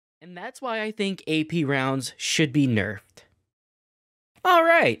And that's why I think AP rounds should be nerfed.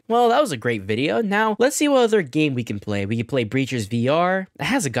 Alright, well that was a great video. Now, let's see what other game we can play. We can play Breachers VR. It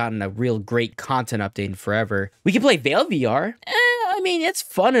hasn't gotten a real great content update in forever. We can play Veil VR. I mean, it's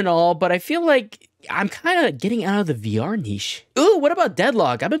fun and all, but I feel like I'm kind of getting out of the VR niche. Ooh, what about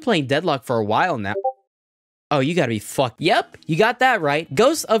Deadlock? I've been playing Deadlock for a while now. Oh, you gotta be fucked. Yep, you got that right.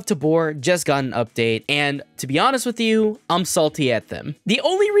 Ghost of Tabor just got an update, and to be honest with you, I'm salty at them. The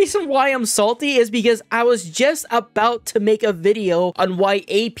only reason why I'm salty is because I was just about to make a video on why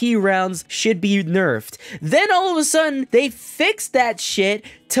AP rounds should be nerfed. Then all of a sudden, they fixed that shit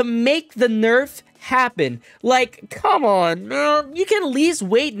to make the nerf happen. Like, come on, man. You can at least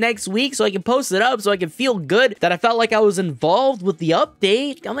wait next week so I can post it up so I can feel good that I felt like I was involved with the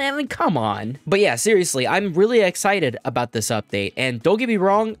update. I mean, come on. But yeah, seriously, I'm really excited about this update. And don't get me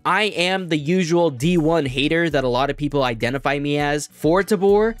wrong, I am the usual D1 hater that a lot of people identify me as for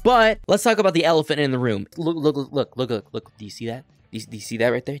Tabor. But let's talk about the elephant in the room. Look. Do you see that? Do you see that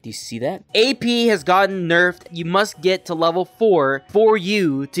right there? Do you see that? AP has gotten nerfed. You must get to level 4 for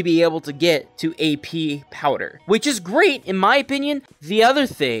you to be able to get to AP powder, which is great in my opinion. The other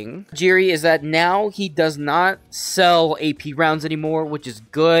thing, Jerry, is that now he does not sell AP rounds anymore, which is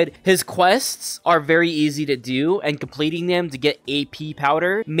good. His quests are very easy to do, and completing them to get AP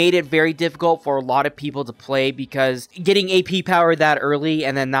powder made it very difficult for a lot of people to play because getting AP power that early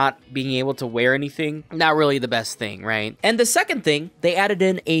and then not being able to wear anything, not really the best thing, right? And the second thing, they added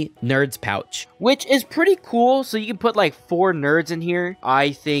in a nerds pouch, which is pretty cool. So you can put like 4 nerds in here.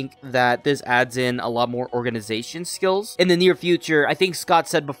 I think that this adds in a lot more organization skills in the near future. I think Scott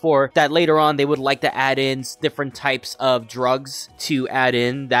said before that later on they would like to add in different types of drugs to add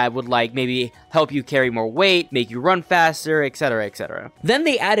in that would like maybe help you carry more weight, make you run faster, etc, etc. Then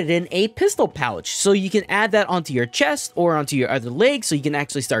they added in a pistol pouch, so you can add that onto your chest or onto your other leg, so you can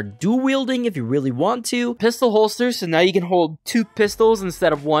actually start dual wielding if you really want to. Pistol holsters, so now you can hold 2 pistols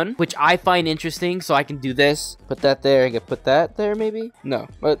instead of 1, which I find interesting. So I can do this, put that there, I can put that there maybe? No,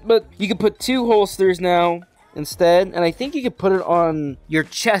 but you can put 2 holsters now instead, and I think you could put it on your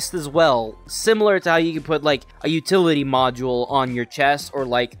chest as well, similar to how you can put like a utility module on your chest, or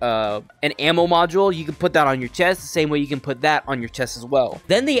like an ammo module. You can put that on your chest the same way you can put that on your chest as well.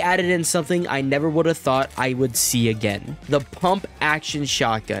 Then they added in something I never would have thought I would see again: the pump action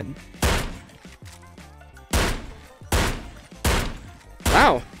shotgun.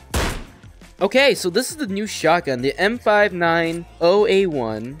 Wow. Okay, so this is the new shotgun, the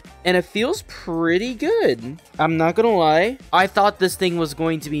M590A1, and it feels pretty good. I'm not gonna lie. I thought this thing was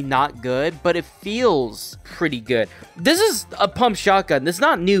going to be not good, but it feels pretty good. This is a pump shotgun. This is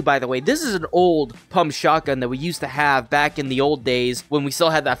not new, by the way. This is an old pump shotgun that we used to have back in the old days when we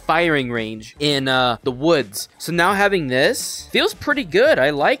still had that firing range in the woods. So now having this feels pretty good. I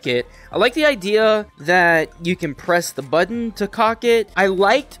like it. I like the idea that you can press the button to cock it. I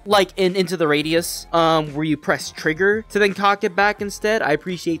liked, like, in Into the Radius, where you press trigger to then cock it back instead. I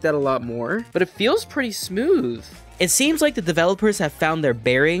appreciate that a lot more. But it feels pretty smooth. It seems like the developers have found their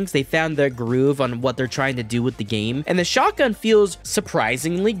bearings, they found their groove on what they're trying to do with the game, and the shotgun feels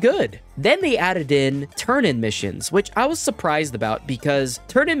surprisingly good. Then they added in turn-in missions, which I was surprised about because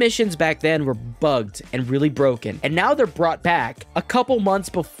turn-in missions back then were bugged and really broken, and now they're brought back a couple months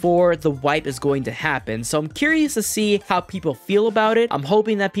before the wipe is going to happen. So I'm curious to see how people feel about it. I'm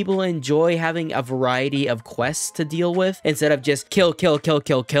hoping that people enjoy having a variety of quests to deal with instead of just kill, kill, kill,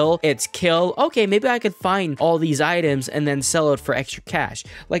 kill, kill. It's kill. Okay, maybe I could find all these items and then sell it for extra cash.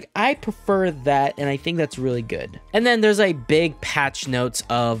 Like, I prefer that, and I think that's really good. And then there's a big patch notes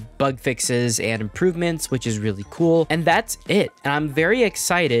of bug fixes and improvements, which is really cool. And that's it. And I'm very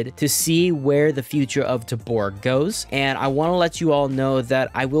excited to see where the future of Tabor goes. And I want to let you all know that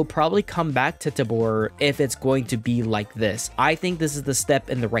I will probably come back to Tabor if it's going to be like this. I think this is the step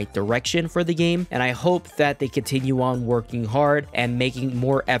in the right direction for the game, and I hope that they continue on working hard and making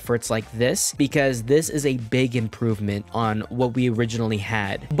more efforts like this, because this is a big improvement on what we originally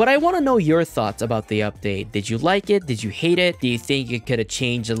had. But I want to know your thoughts about the update. Did you like it? Did you hate it? Do you think it could have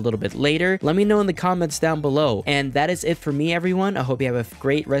changed a little bit later? Let me know in the comments down below. And that is it for me, everyone. I hope you have a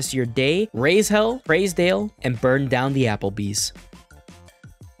great rest of your day. Raise hell, praise Dale, and burn down the Applebee's.